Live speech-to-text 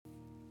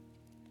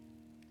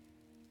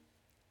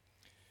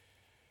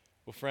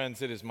Well,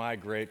 friends, it is my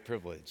great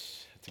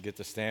privilege to get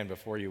to stand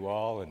before you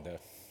all and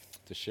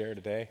to share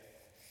today.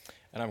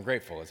 And I'm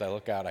grateful. As I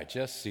look out, I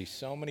just see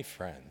so many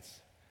friends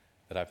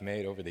that I've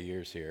made over the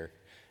years here,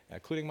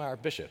 including our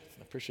bishop.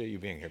 I appreciate you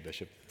being here,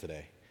 Bishop,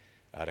 today,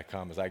 to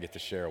come as I get to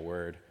share a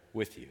word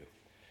with you.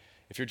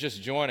 If you're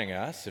just joining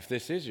us, if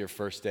this is your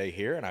first day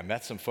here, and I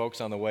met some folks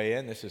on the way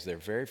in, this is their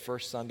very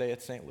first Sunday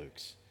at St.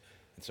 Luke's.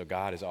 And so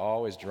God is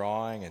always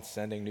drawing and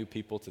sending new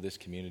people to this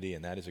community,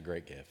 and that is a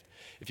great gift.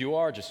 If you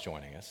are just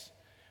joining us,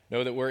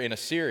 know that we're in a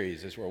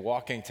series as we're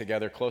walking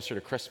together closer to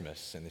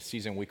Christmas in the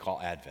season we call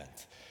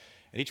Advent.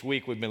 And each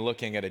week we've been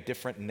looking at a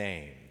different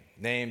name,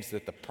 names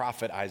that the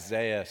prophet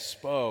Isaiah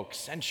spoke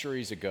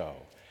centuries ago,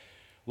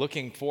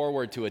 looking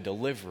forward to a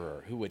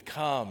deliverer who would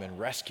come and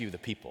rescue the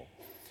people.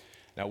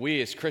 Now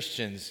we as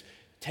Christians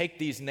take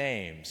these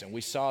names and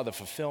we saw the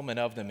fulfillment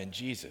of them in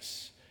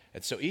Jesus.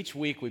 And so each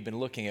week we've been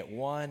looking at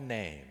one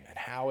name and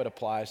how it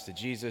applies to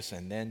Jesus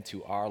and then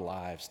to our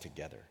lives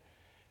together.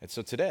 And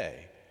so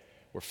today,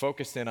 we're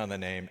focused in on the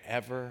name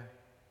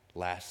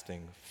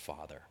Everlasting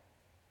Father.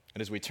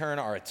 And as we turn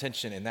our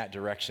attention in that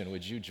direction,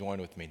 would you join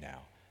with me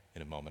now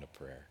in a moment of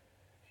prayer?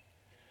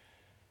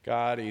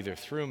 God, either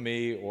through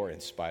me or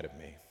in spite of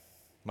me,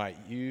 might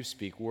you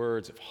speak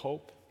words of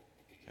hope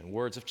and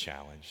words of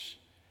challenge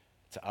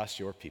to us,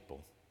 your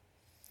people.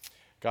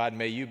 God,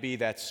 may you be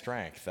that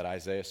strength that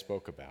Isaiah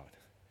spoke about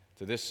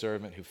to this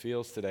servant who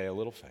feels today a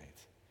little faint.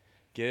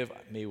 Give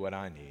me what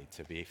I need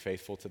to be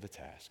faithful to the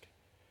task.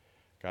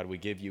 God, we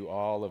give you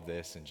all of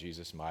this in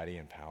Jesus' mighty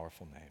and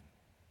powerful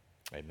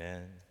name.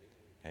 Amen.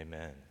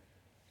 Amen.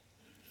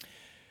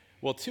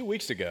 Well, 2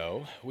 weeks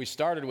ago, we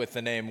started with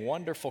the name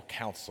Wonderful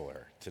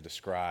Counselor to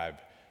describe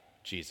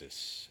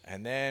Jesus.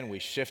 And then we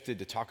shifted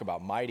to talk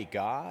about Mighty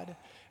God.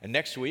 And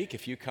next week,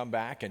 if you come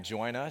back and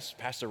join us,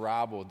 Pastor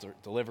Rob will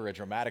deliver a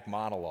dramatic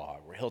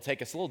monologue where he'll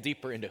take us a little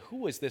deeper into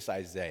who is this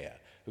Isaiah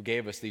who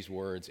gave us these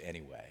words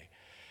anyway.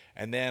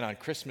 And then on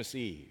Christmas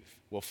Eve,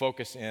 we'll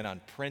focus in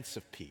on Prince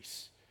of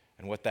Peace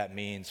and what that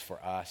means for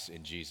us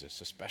in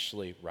Jesus,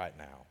 especially right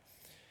now.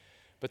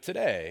 But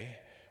today,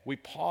 we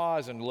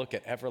pause and look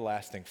at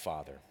Everlasting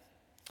Father.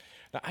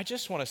 Now, I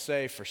just want to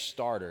say for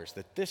starters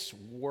that this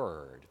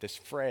word, this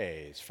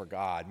phrase for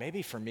God,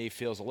 maybe for me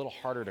feels a little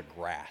harder to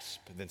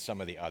grasp than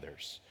some of the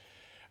others.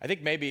 I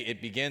think maybe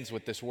it begins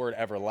with this word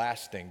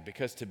everlasting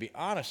because, to be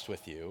honest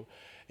with you,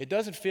 it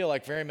doesn't feel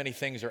like very many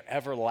things are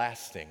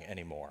everlasting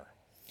anymore.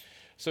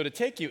 So to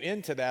take you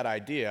into that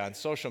idea, on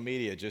social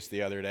media just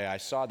the other day, I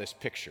saw this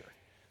picture.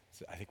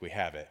 I think we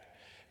have it.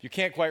 If you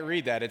can't quite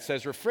read that, it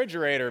says,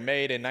 refrigerator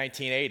made in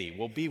 1980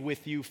 will be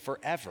with you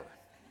forever.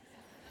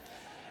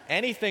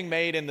 Anything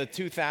made in the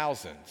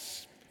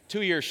 2000s,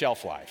 2-year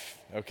shelf life,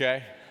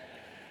 okay?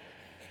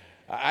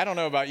 I don't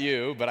know about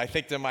you, but I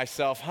think to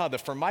myself, the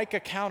Formica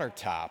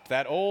countertop,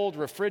 that old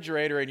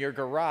refrigerator in your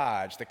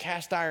garage, the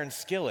cast iron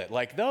skillet,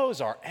 like those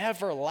are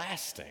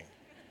everlasting,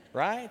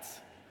 right?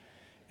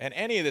 And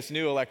any of this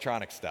new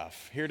electronic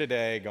stuff, here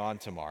today, gone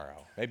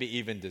tomorrow, maybe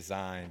even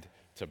designed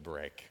to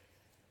break.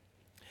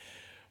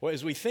 Well,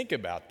 as we think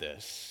about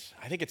this,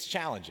 I think it's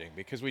challenging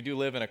because we do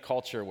live in a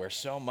culture where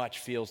so much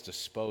feels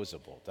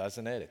disposable,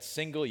 doesn't it? It's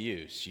single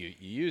use. You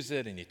use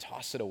it and you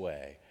toss it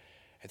away.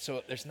 And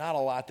so there's not a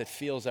lot that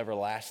feels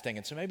everlasting,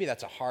 and so maybe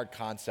that's a hard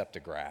concept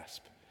to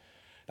grasp.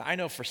 Now, I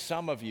know for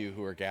some of you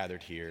who are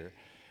gathered here,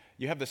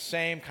 you have the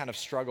same kind of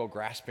struggle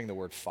grasping the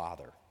word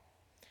Father.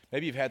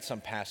 Maybe you've had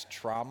some past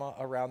trauma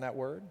around that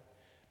word.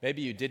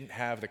 Maybe you didn't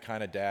have the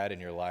kind of dad in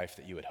your life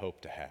that you had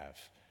hoped to have.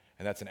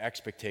 And that's an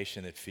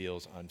expectation that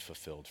feels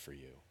unfulfilled for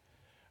you.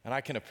 And I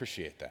can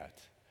appreciate that.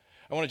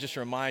 I want to just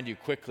remind you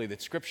quickly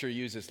that Scripture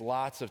uses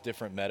lots of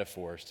different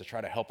metaphors to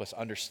try to help us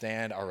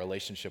understand our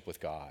relationship with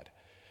God.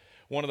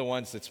 One of the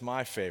ones that's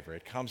my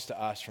favorite comes to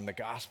us from the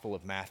Gospel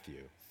of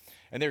Matthew.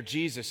 And there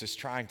Jesus is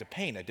trying to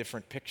paint a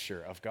different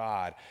picture of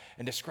God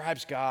and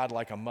describes God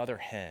like a mother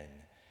hen,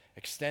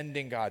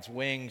 extending God's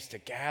wings to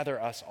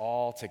gather us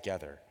all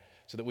together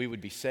so that we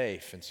would be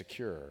safe and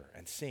secure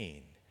and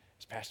seen,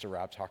 as Pastor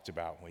Rob talked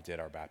about when we did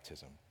our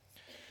baptism.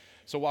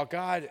 So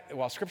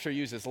while Scripture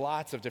uses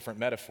lots of different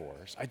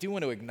metaphors, I do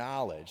want to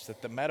acknowledge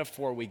that the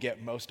metaphor we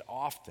get most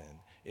often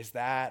is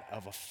that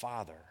of a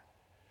father.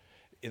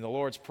 In the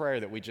Lord's Prayer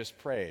that we just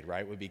prayed,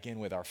 right, we begin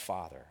with our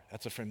Father.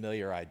 That's a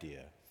familiar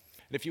idea.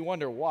 And if you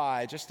wonder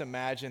why, just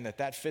imagine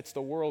that fits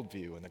the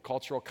worldview and the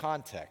cultural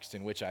context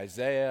in which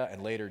Isaiah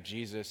and later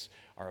Jesus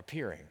are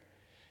appearing.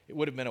 It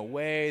would have been a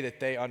way that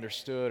they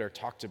understood or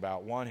talked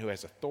about one who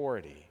has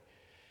authority.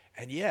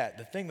 And yet,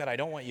 the thing that I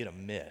don't want you to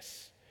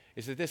miss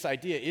is that this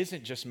idea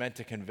isn't just meant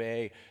to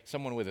convey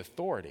someone with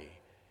authority.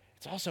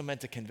 It's also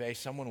meant to convey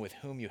someone with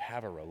whom you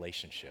have a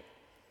relationship,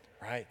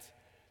 right?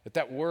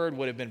 That word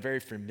would have been very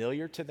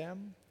familiar to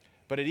them,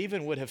 but it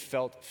even would have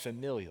felt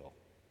familial,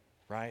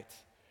 right?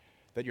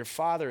 That your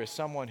father is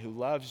someone who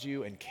loves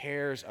you and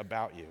cares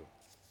about you.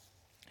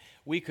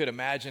 We could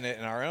imagine it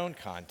in our own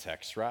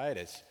context, right?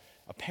 As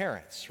a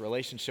parent's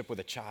relationship with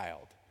a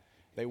child.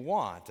 They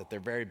want at their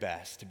very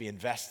best to be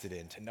invested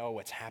in, to know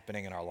what's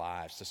happening in our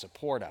lives, to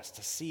support us,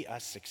 to see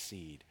us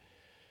succeed.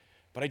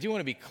 But I do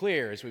want to be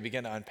clear as we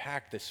begin to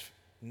unpack this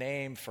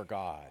name for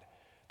God,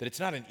 that it's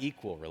not an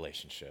equal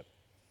relationship.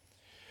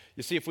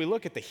 You see, if we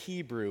look at the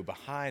Hebrew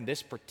behind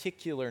this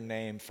particular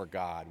name for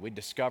God, we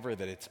discover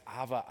that it's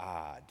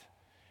Ava'ad.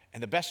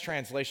 And the best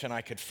translation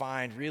I could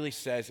find really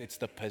says it's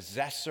the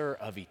possessor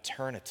of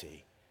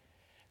eternity.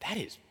 That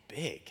is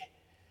big.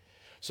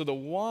 So the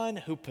one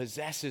who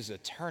possesses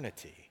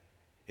eternity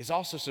is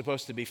also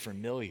supposed to be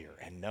familiar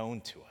and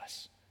known to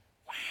us.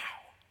 Wow.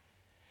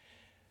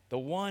 The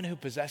one who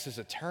possesses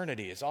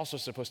eternity is also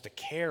supposed to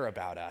care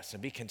about us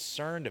and be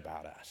concerned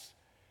about us.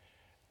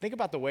 Think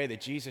about the way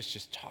that Jesus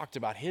just talked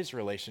about his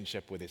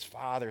relationship with his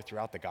Father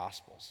throughout the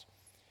Gospels.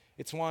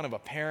 It's one of a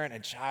parent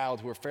and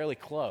child who are fairly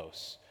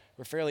close,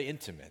 who are fairly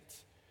intimate,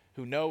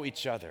 who know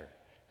each other,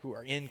 who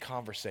are in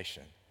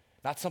conversation,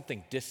 not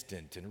something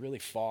distant and really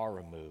far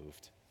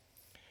removed.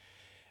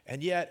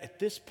 And yet, at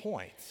this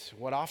point,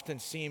 what often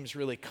seems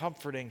really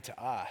comforting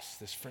to us,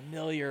 this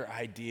familiar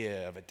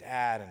idea of a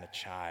dad and a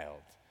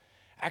child,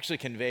 actually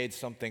conveyed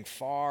something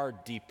far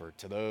deeper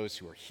to those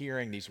who are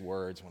hearing these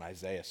words when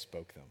Isaiah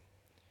spoke them.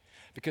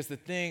 Because the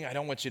thing I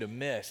don't want you to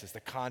miss is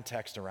the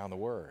context around the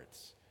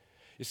words.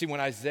 You see, when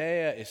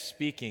Isaiah is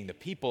speaking, the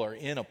people are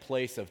in a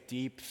place of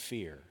deep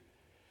fear.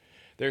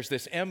 There's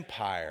this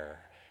empire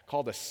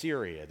called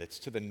Assyria that's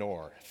to the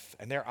north,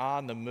 and they're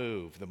on the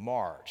move, the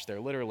march. They're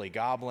literally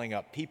gobbling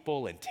up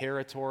people and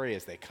territory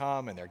as they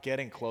come, and they're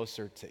getting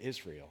closer to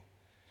Israel.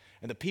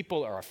 And the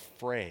people are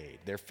afraid.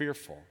 They're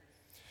fearful.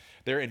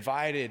 They're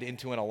invited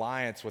into an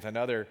alliance with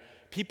another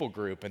people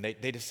group, and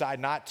they decide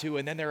not to,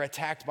 and then they're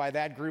attacked by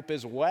that group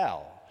as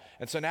well.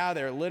 And so now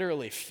they're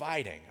literally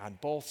fighting on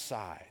both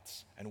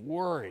sides and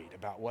worried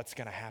about what's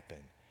going to happen.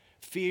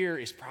 Fear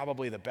is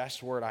probably the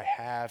best word I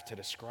have to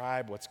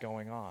describe what's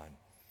going on.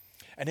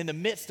 And in the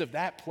midst of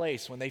that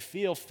place, when they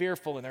feel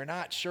fearful and they're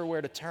not sure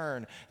where to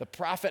turn, the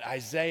prophet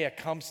Isaiah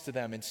comes to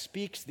them and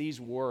speaks these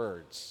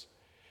words,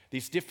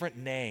 these different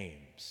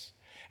names.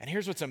 And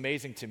here's what's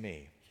amazing to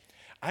me.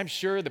 I'm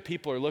sure the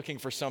people are looking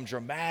for some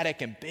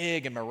dramatic and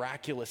big and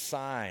miraculous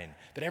sign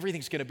that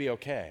everything's going to be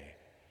okay.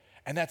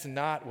 And that's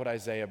not what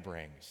Isaiah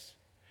brings.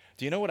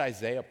 Do you know what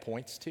Isaiah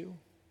points to?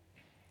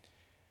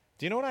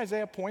 Do you know what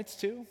Isaiah points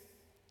to?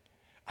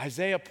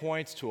 Isaiah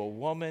points to a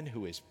woman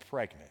who is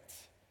pregnant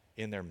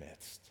in their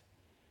midst.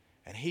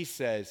 And he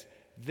says,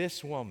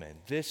 this woman,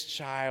 this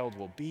child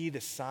will be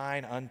the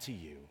sign unto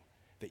you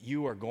that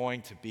you are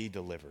going to be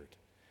delivered.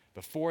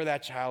 Before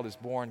that child is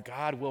born,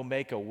 God will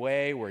make a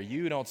way where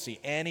you don't see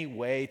any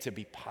way to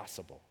be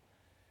possible.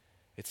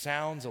 It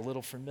sounds a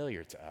little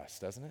familiar to us,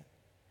 doesn't it?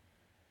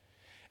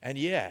 And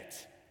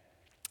yet,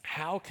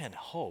 how can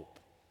hope,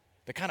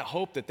 the kind of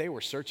hope that they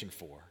were searching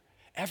for,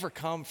 ever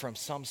come from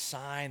some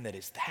sign that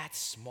is that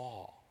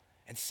small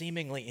and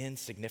seemingly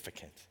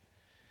insignificant?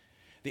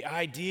 The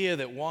idea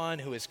that one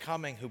who is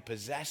coming, who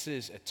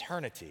possesses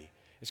eternity,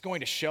 is going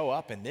to show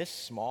up in this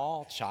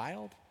small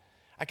child?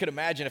 I could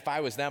imagine if I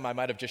was them, I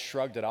might have just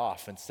shrugged it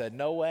off and said,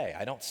 no way,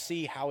 I don't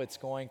see how it's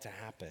going to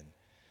happen.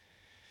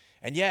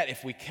 And yet,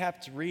 if we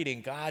kept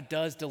reading, God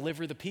does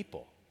deliver the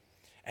people.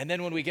 And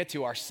then when we get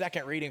to our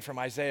second reading from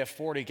Isaiah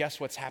 40, guess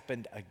what's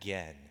happened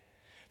again?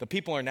 The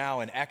people are now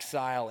in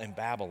exile in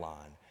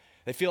Babylon.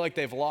 They feel like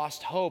they've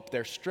lost hope.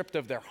 They're stripped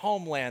of their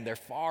homeland. They're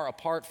far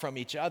apart from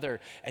each other.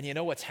 And you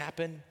know what's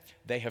happened?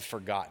 They have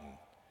forgotten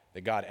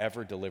that God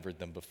ever delivered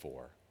them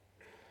before.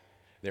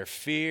 Their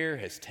fear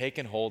has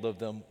taken hold of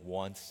them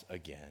once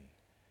again.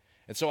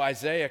 And so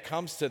Isaiah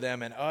comes to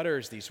them and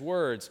utters these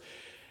words,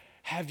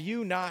 have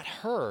you not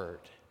heard?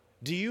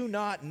 Do you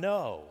not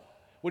know?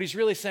 What he's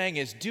really saying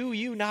is, do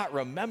you not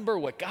remember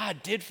what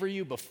God did for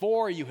you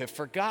before? You have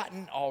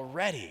forgotten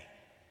already.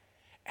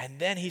 And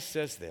then he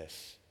says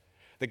this,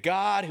 the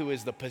God who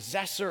is the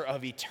possessor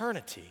of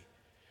eternity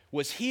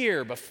was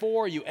here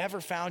before you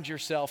ever found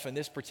yourself in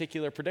this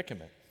particular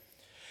predicament.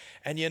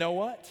 And you know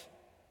what?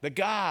 The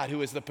God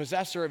who is the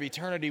possessor of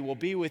eternity will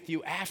be with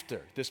you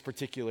after this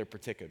particular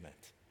predicament.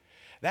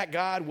 That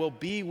God will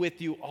be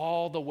with you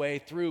all the way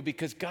through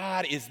because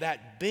God is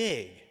that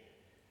big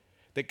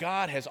that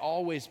God has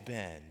always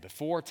been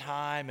before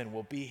time and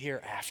will be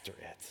here after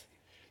it.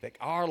 That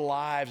our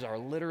lives are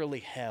literally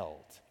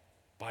held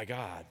by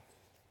God.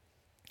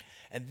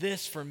 And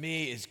this for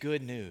me is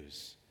good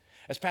news.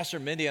 As Pastor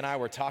Mindy and I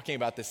were talking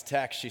about this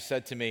text, she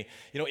said to me,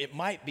 it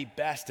might be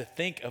best to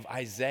think of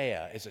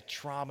Isaiah as a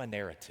trauma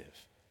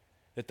narrative.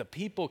 That the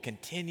people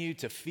continue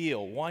to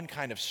feel one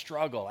kind of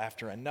struggle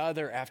after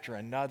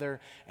another,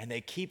 and they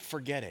keep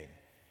forgetting.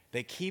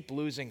 They keep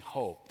losing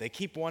hope. They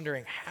keep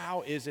wondering,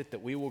 how is it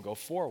that we will go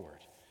forward?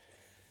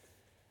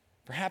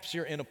 Perhaps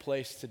you're in a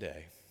place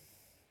today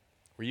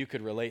where you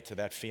could relate to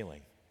that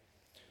feeling.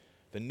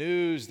 The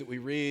news that we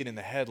read in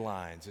the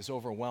headlines is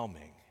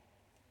overwhelming.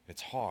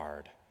 It's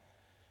hard.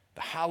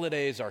 The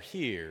holidays are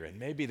here, and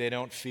maybe they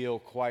don't feel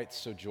quite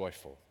so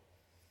joyful.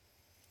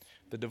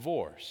 The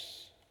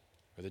divorce,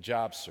 or the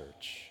job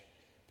search,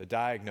 the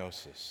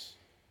diagnosis,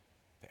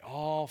 they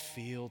all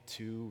feel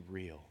too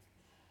real.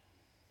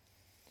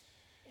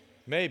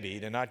 Maybe,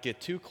 to not get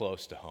too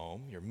close to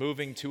home, you're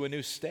moving to a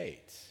new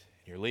state,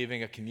 You're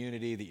leaving a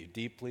community that you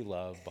deeply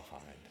love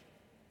behind.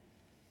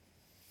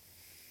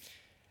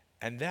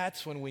 And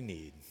that's when we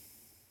need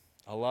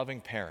a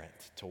loving parent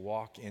to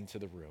walk into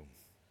the room.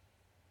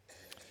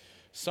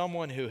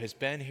 Someone who has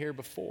been here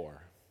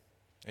before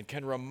and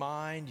can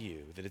remind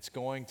you that it's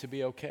going to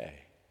be okay,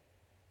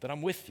 that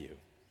I'm with you,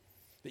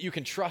 that you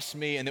can trust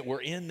me and that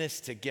we're in this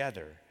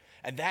together.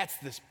 And that's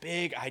this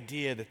big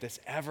idea that this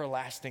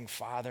everlasting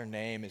Father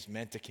name is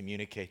meant to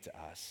communicate to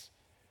us.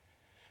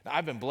 Now,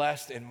 I've been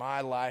blessed in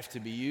my life to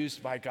be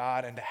used by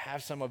God and to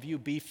have some of you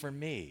be for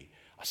me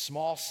a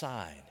small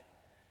sign,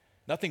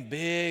 nothing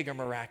big or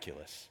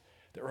miraculous,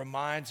 that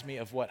reminds me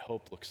of what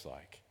hope looks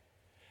like.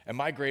 And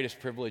my greatest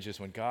privilege is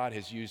when God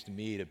has used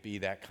me to be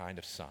that kind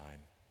of sign.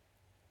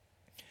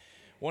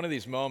 One of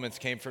these moments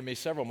came for me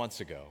several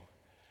months ago.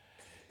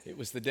 It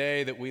was the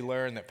day that we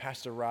learned that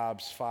Pastor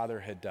Rob's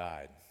father had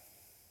died.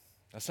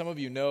 Now, some of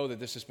you know that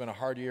this has been a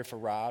hard year for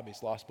Rob.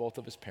 He's lost both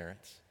of his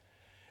parents.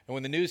 And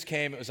when the news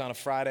came, it was on a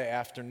Friday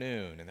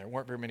afternoon, and there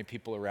weren't very many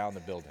people around the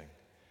building.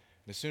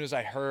 And as soon as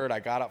I heard, I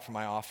got up from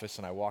my office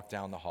and I walked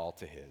down the hall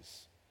to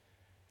his.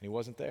 And he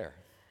wasn't there.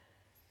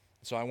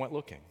 So I went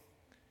looking.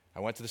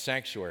 I went to the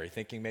sanctuary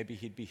thinking maybe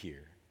he'd be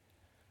here.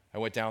 I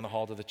went down the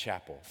hall to the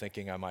chapel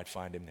thinking I might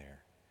find him there.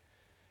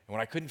 And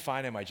when I couldn't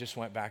find him, I just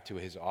went back to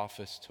his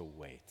office to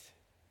wait.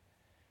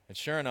 And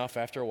sure enough,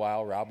 after a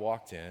while, Rob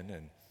walked in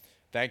and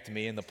thanked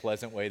me in the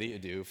pleasant way that you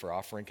do for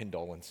offering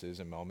condolences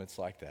in moments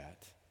like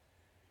that.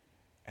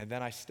 And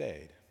then I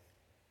stayed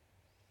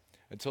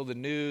until the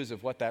news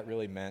of what that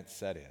really meant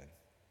set in.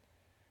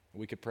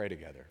 We could pray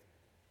together.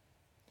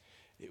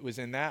 It was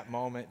in that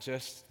moment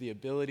just the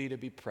ability to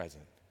be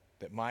present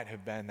that might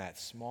have been that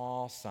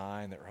small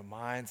sign that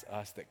reminds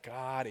us that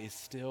God is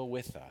still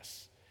with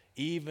us,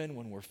 even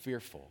when we're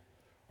fearful,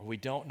 or we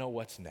don't know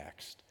what's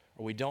next,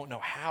 or we don't know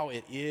how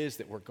it is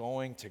that we're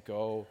going to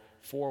go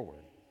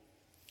forward.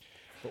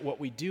 But what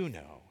we do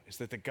know is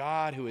that the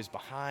God who is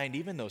behind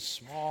even those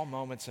small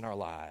moments in our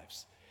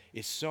lives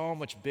is so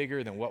much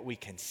bigger than what we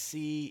can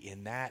see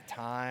in that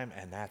time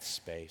and that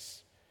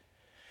space.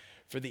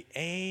 For the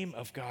aim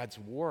of God's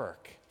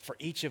work for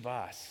each of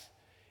us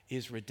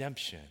is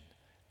redemption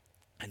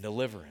and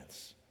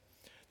deliverance.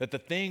 That the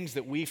things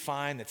that we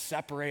find that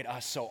separate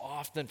us so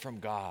often from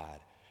God,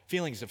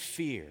 feelings of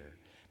fear,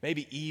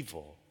 maybe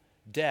evil,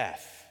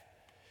 death.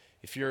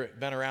 If you've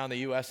been around the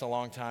U.S. a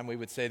long time, we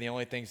would say the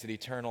only things that are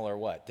eternal are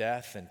what?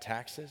 Death and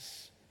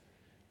taxes?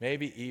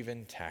 Maybe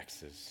even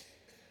taxes.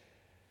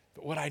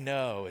 But what I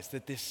know is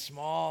that this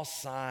small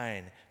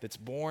sign that's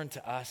born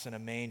to us in a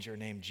manger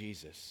named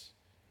Jesus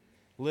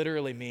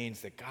literally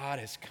means that God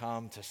has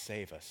come to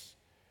save us,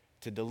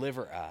 to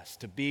deliver us,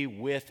 to be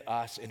with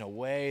us in a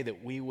way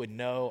that we would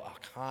know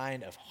a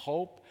kind of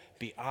hope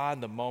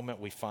beyond the moment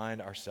we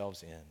find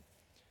ourselves in.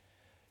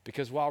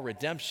 Because while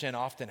redemption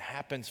often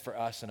happens for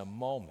us in a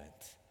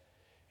moment,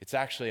 it's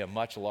actually a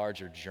much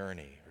larger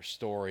journey or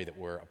story that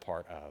we're a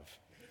part of.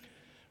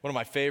 One of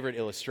my favorite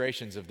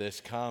illustrations of this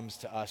comes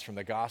to us from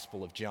the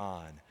Gospel of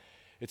John.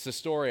 It's the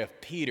story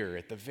of Peter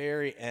at the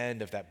very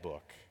end of that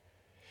book.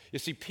 You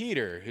see,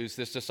 Peter, who's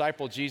this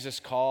disciple Jesus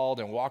called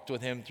and walked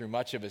with him through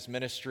much of his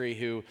ministry,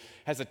 who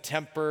has a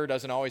temper,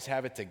 doesn't always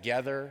have it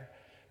together.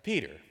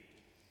 Peter,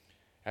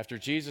 after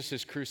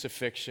Jesus'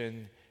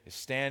 crucifixion, is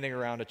standing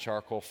around a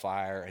charcoal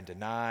fire and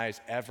denies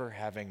ever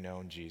having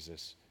known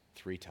Jesus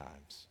 3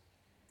 times.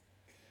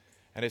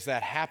 And as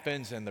that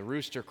happens and the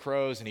rooster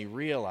crows and he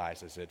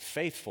realizes it,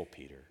 faithful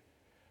Peter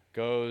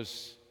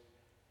goes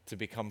to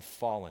become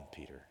fallen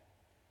Peter.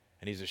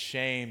 And he's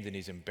ashamed and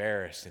he's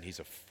embarrassed and he's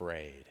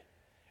afraid.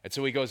 And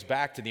so he goes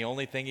back to the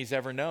only thing he's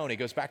ever known. He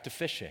goes back to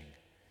fishing.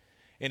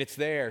 And it's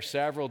there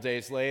several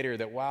days later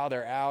that while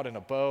they're out in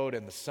a boat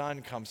and the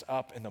sun comes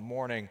up in the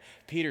morning,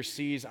 Peter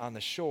sees on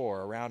the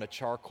shore around a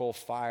charcoal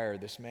fire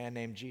this man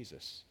named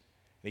Jesus.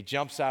 And he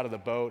jumps out of the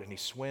boat and he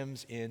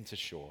swims into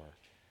shore.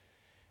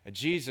 And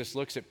Jesus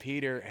looks at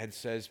Peter and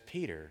says,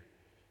 "Peter,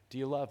 do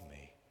you love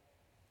me?"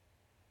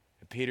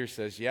 And Peter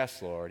says,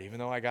 "Yes, Lord, even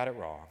though I got it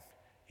wrong,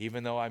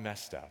 even though I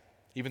messed up,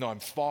 even though I'm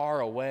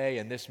far away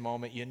in this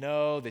moment, you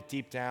know that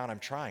deep down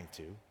I'm trying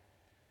to."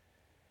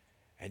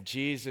 And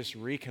Jesus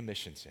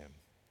recommissions him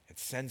and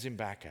sends him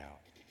back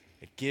out.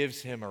 It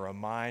gives him a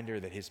reminder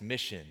that his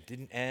mission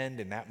didn't end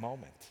in that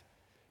moment,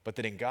 but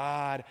that in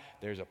God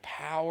there's a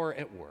power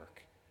at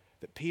work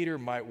that Peter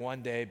might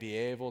one day be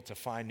able to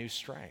find new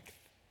strength,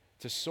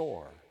 to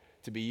soar,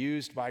 to be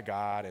used by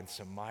God in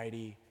some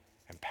mighty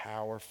and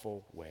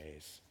powerful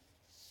ways.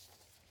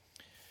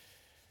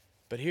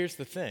 But here's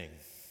the thing.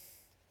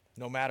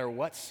 No matter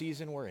what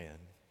season we're in,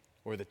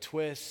 or the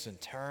twists and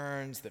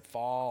turns that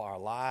fall our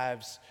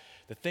lives,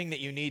 the thing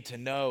that you need to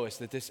know is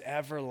that this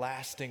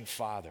everlasting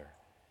Father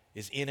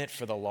is in it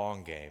for the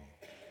long game.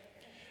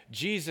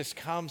 Jesus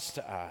comes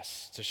to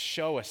us to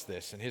show us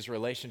this in his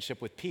relationship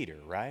with Peter,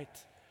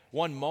 right?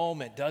 One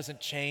moment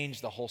doesn't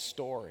change the whole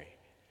story.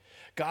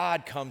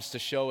 God comes to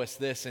show us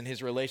this in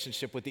his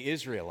relationship with the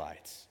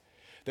Israelites,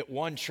 that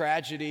one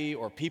tragedy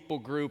or people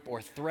group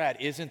or threat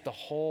isn't the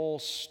whole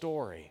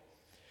story.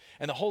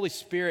 And the Holy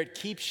Spirit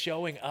keeps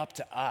showing up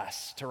to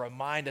us to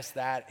remind us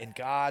that in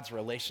God's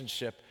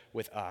relationship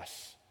with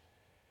us,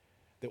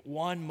 that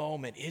one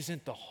moment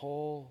isn't the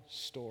whole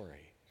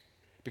story,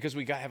 because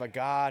we have a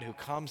God who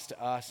comes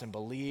to us and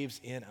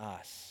believes in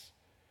us.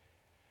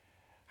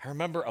 I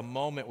remember a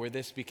moment where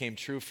this became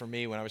true for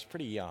me when I was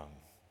pretty young.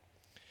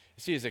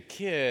 You see, as a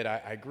kid,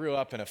 I grew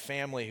up in a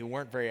family who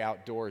weren't very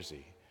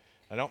outdoorsy.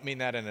 I don't mean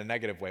that in a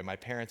negative way. My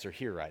parents are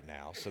here right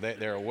now, so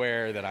they're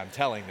aware that I'm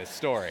telling this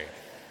story.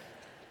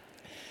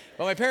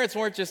 But my parents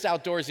weren't just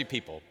outdoorsy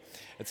people.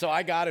 And so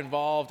I got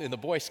involved in the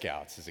Boy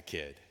Scouts as a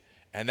kid.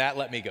 And that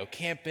let me go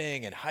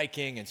camping and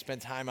hiking and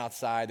spend time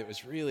outside. That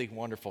was really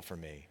wonderful for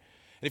me.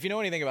 And if you know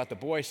anything about the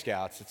Boy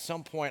Scouts, at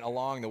some point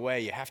along the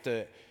way, you have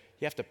to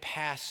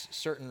pass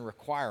certain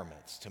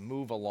requirements to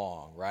move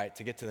along, right,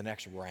 to get to the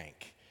next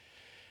rank.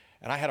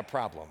 And I had a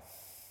problem,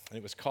 and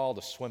it was called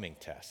a swimming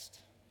test.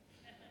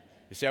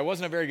 You see, I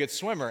wasn't a very good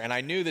swimmer, and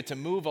I knew that to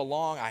move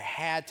along, I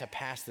had to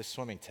pass this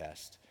swimming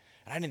test.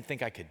 And I didn't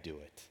think I could do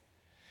it.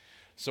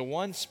 So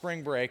one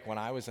spring break when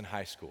I was in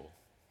high school,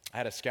 I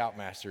had a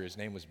scoutmaster. His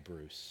name was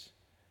Bruce,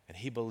 and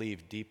he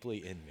believed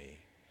deeply in me.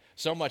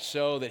 So much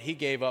so that he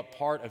gave up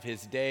part of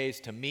his days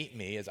to meet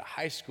me as a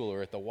high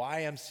schooler at the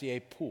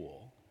YMCA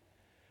pool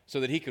so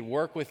that he could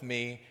work with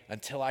me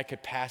until I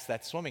could pass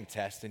that swimming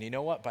test. And you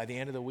know what? By the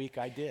end of the week,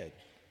 I did.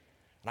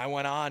 And I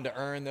went on to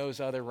earn those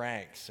other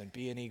ranks and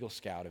be an Eagle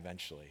Scout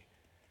eventually.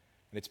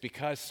 And it's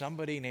because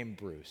somebody named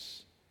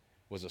Bruce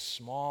was a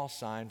small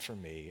sign for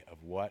me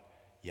of what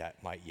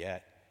might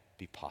yet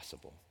be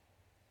possible.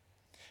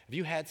 Have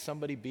you had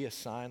somebody be a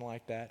sign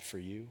like that for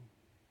you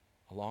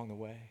along the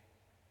way?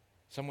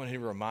 Someone who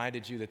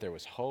reminded you that there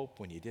was hope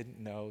when you didn't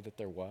know that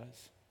there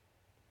was?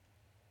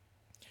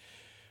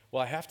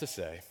 Well, I have to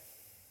say,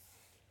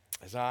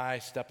 as I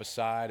step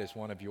aside as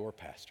one of your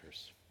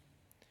pastors,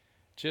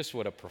 just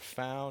what a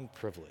profound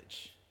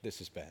privilege this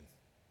has been.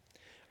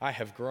 I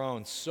have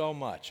grown so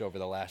much over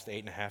the last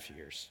 8.5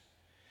 years.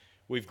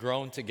 We've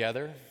grown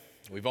together.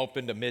 We've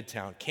opened a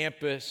Midtown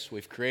campus.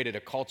 We've created a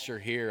culture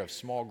here of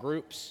small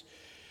groups.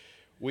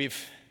 We've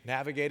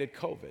navigated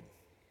COVID.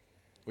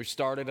 We've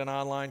started an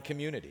online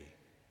community.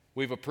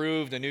 We've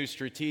approved a new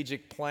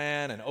strategic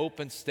plan, an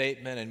open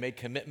statement, and made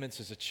commitments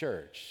as a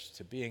church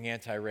to being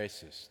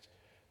anti-racist,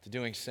 to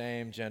doing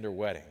same-gender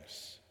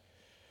weddings.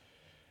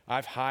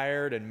 I've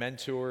hired and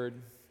mentored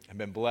and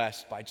been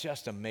blessed by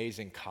just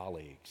amazing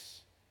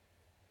colleagues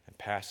and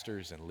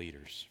pastors and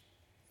leaders.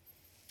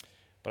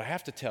 But I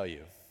have to tell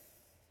you,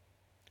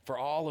 for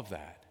all of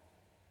that,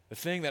 the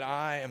thing that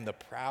I am the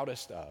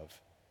proudest of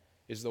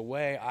is the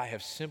way I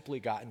have simply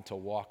gotten to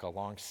walk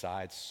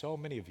alongside so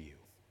many of you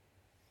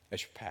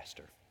as your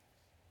pastor.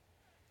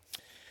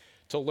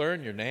 To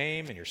learn your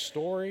name and your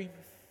story,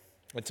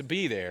 and to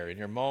be there in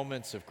your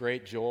moments of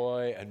great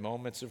joy and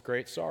moments of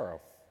great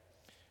sorrow,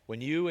 when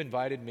you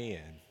invited me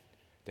in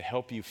to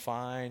help you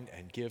find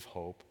and give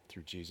hope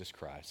through Jesus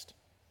Christ.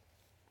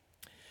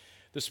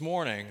 This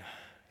morning,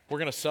 we're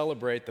going to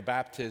celebrate the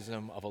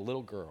baptism of a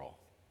little girl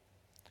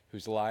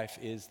whose life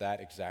is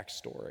that exact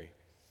story.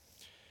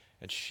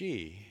 And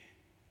she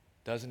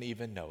doesn't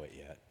even know it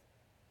yet.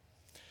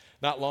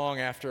 Not long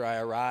after I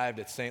arrived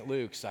at St.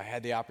 Luke's, I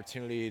had the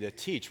opportunity to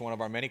teach one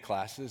of our many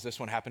classes. This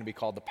one happened to be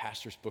called the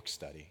Pastor's Book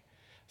Study.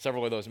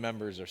 Several of those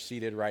members are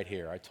seated right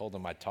here. I told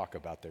them I'd talk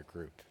about their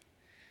group.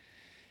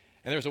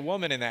 And there was a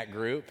woman in that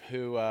group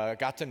who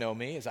got to know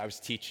me as I was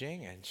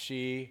teaching, and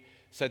she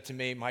said to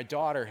me, "My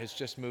daughter has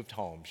just moved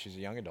home. She's a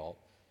young adult.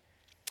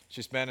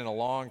 She's been in a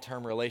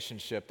long-term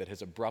relationship that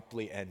has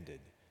abruptly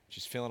ended.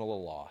 She's feeling a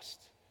little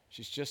lost.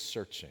 She's just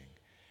searching.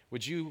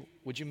 Would you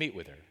meet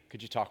with her?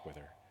 Could you talk with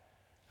her?"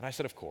 And I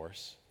said, "Of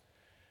course."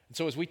 And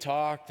so as we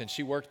talked and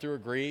she worked through her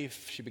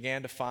grief, she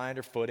began to find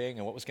her footing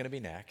and what was going to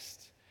be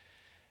next.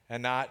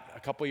 And not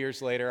a couple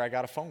years later, I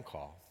got a phone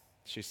call.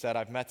 She said,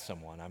 "I've met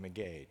someone. I'm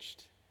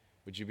engaged.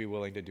 Would you be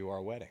willing to do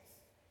our wedding?"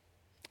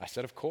 I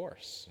said, "Of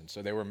course." And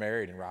so they were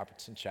married in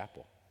Robertson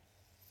Chapel.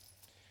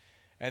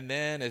 And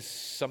then, as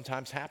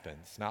sometimes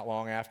happens, not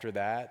long after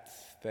that,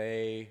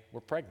 they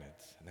were pregnant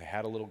and they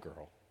had a little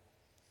girl.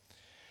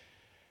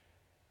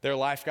 Their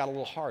life got a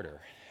little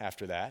harder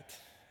after that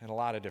in a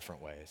lot of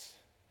different ways.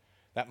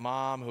 That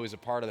mom who was a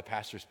part of the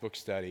pastor's book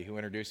study, who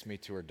introduced me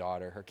to her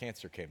daughter, her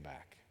cancer came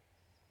back.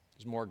 It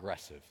was more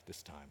aggressive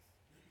this time.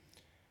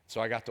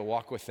 So I got to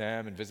walk with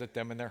them and visit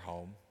them in their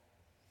home.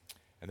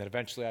 And then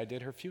eventually I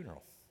did her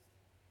funeral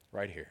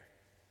right here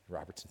in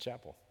Robertson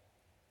Chapel.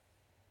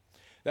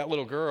 That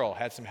little girl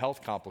had some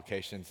health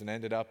complications and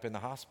ended up in the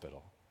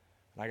hospital.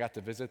 And I got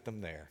to visit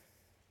them there.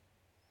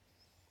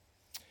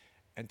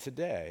 And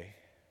today,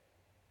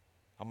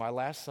 on my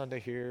last Sunday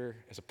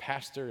here as a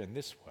pastor in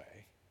this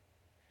way,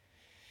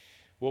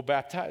 we'll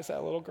baptize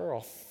that little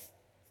girl.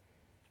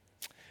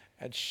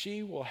 And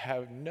she will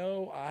have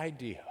no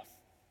idea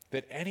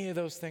that any of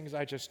those things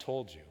I just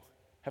told you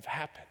have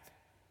happened.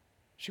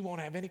 She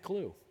won't have any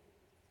clue,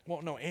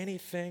 won't know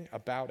anything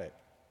about it.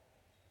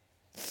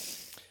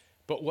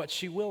 But what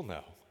she will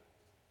know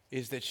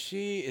is that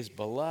she is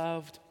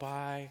beloved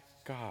by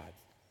God.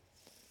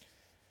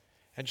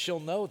 And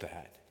she'll know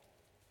that,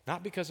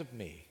 not because of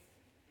me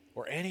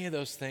or any of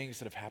those things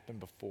that have happened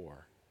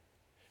before.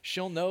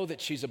 She'll know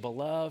that she's a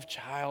beloved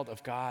child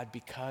of God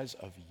because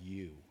of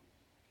you.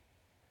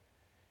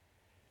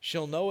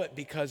 She'll know it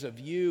because of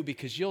you,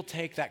 because you'll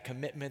take that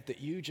commitment that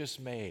you just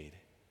made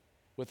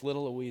with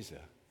little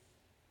Louisa.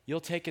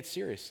 You'll take it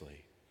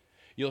seriously.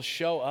 You'll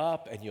show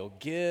up and you'll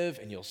give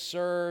and you'll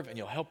serve and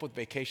you'll help with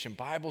Vacation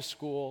Bible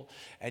School,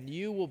 and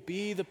you will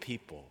be the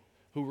people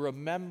who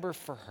remember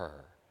for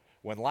her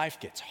when life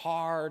gets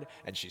hard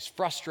and she's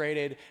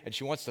frustrated and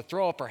she wants to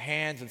throw up her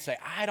hands and say,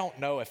 I don't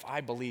know if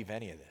I believe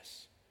any of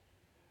this.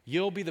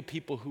 You'll be the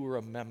people who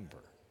remember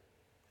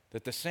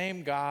that the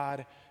same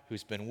God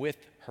who's been with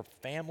her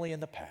family in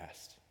the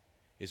past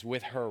is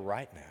with her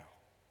right now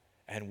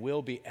and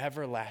will be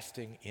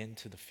everlasting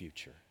into the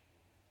future.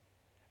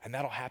 And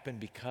that'll happen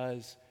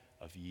because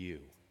of you.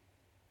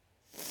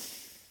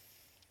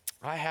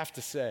 I have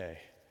to say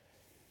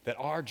that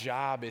our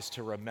job is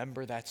to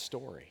remember that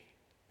story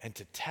and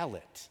to tell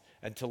it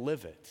and to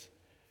live it.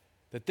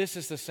 That this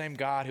is the same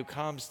God who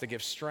comes to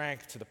give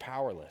strength to the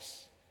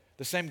powerless.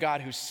 The same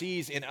God who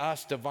sees in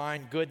us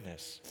divine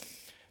goodness.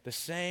 The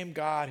same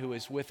God who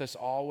is with us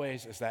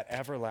always as that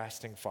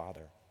everlasting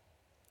Father.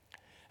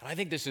 And I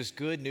think this is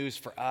good news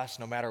for us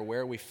no matter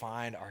where we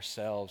find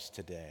ourselves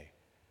today.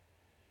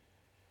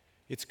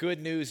 It's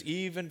good news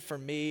even for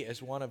me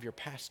as one of your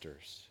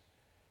pastors,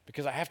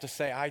 because I have to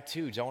say I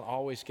too don't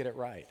always get it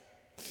right.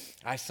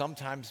 I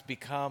sometimes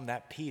become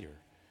that Peter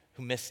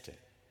who missed it,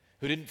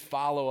 who didn't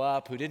follow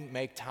up, who didn't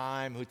make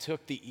time, who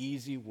took the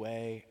easy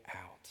way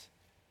out.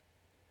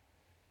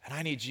 And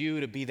I need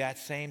you to be that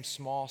same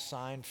small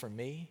sign for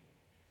me,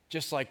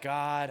 just like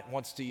God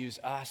wants to use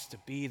us to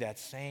be that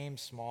same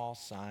small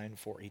sign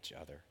for each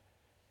other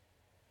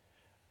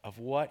of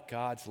what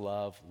God's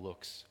love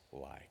looks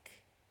like.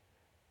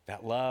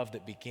 That love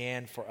that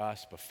began for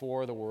us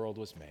before the world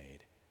was made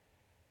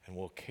and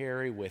will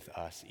carry with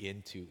us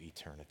into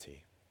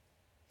eternity.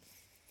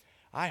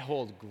 I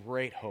hold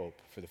great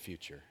hope for the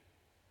future.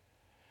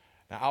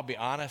 Now, I'll be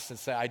honest and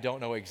say I don't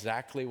know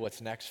exactly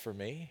what's next for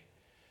me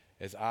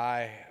as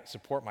I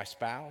support my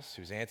spouse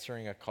who's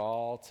answering a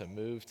call to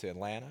move to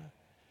Atlanta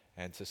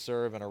and to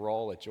serve in a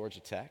role at Georgia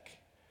Tech.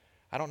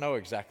 I don't know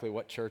exactly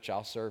what church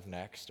I'll serve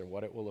next or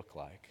what it will look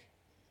like.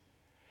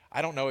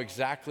 I don't know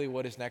exactly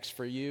what is next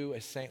for you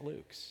as St.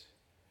 Luke's.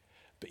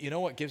 But you know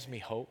what gives me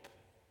hope?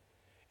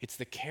 It's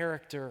the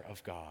character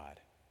of God.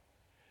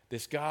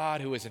 This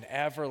God who is an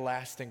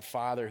everlasting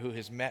Father who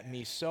has met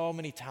me so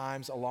many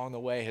times along the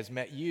way, has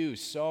met you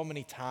so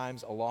many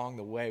times along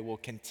the way, will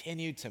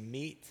continue to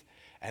meet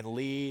and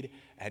lead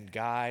and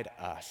guide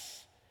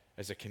us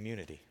as a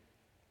community.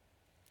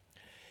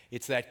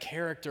 It's that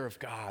character of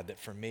God that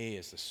for me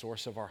is the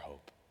source of our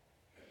hope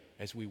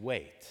as we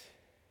wait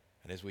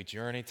and as we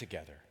journey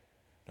together,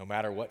 no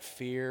matter what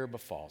fear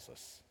befalls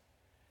us,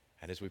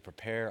 and as we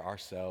prepare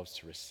ourselves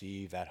to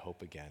receive that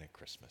hope again at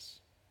Christmas.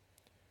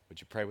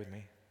 Would you pray with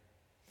me?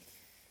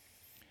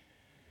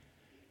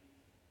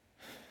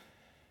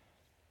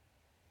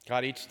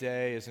 God, each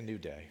day is a new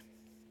day.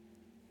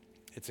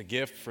 It's a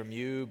gift from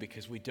you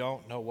because we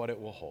don't know what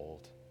it will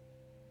hold.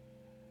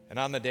 And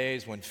on the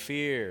days when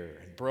fear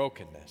and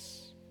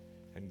brokenness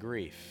and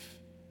grief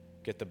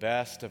get the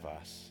best of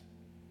us,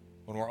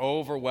 when we're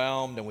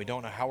overwhelmed and we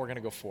don't know how we're going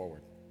to go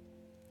forward,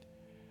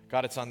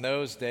 God, it's on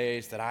those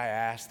days that I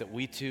ask that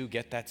we too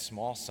get that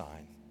small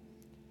sign,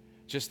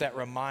 just that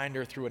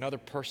reminder through another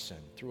person,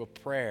 through a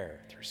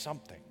prayer, through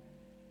something,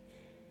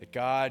 that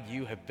God,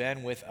 you have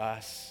been with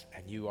us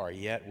and you are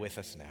yet with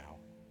us now.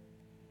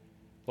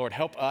 Lord,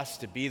 help us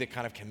to be the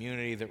kind of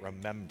community that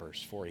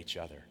remembers for each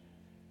other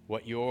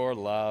what your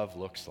love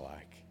looks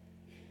like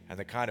and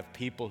the kind of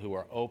people who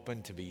are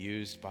open to be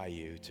used by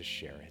you to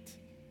share it.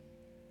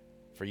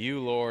 For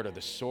you, Lord, are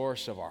the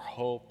source of our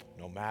hope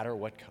no matter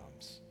what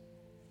comes.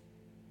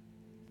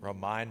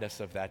 Remind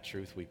us of that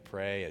truth, we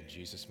pray, in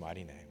Jesus'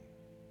 mighty name.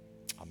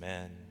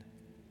 Amen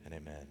and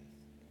amen.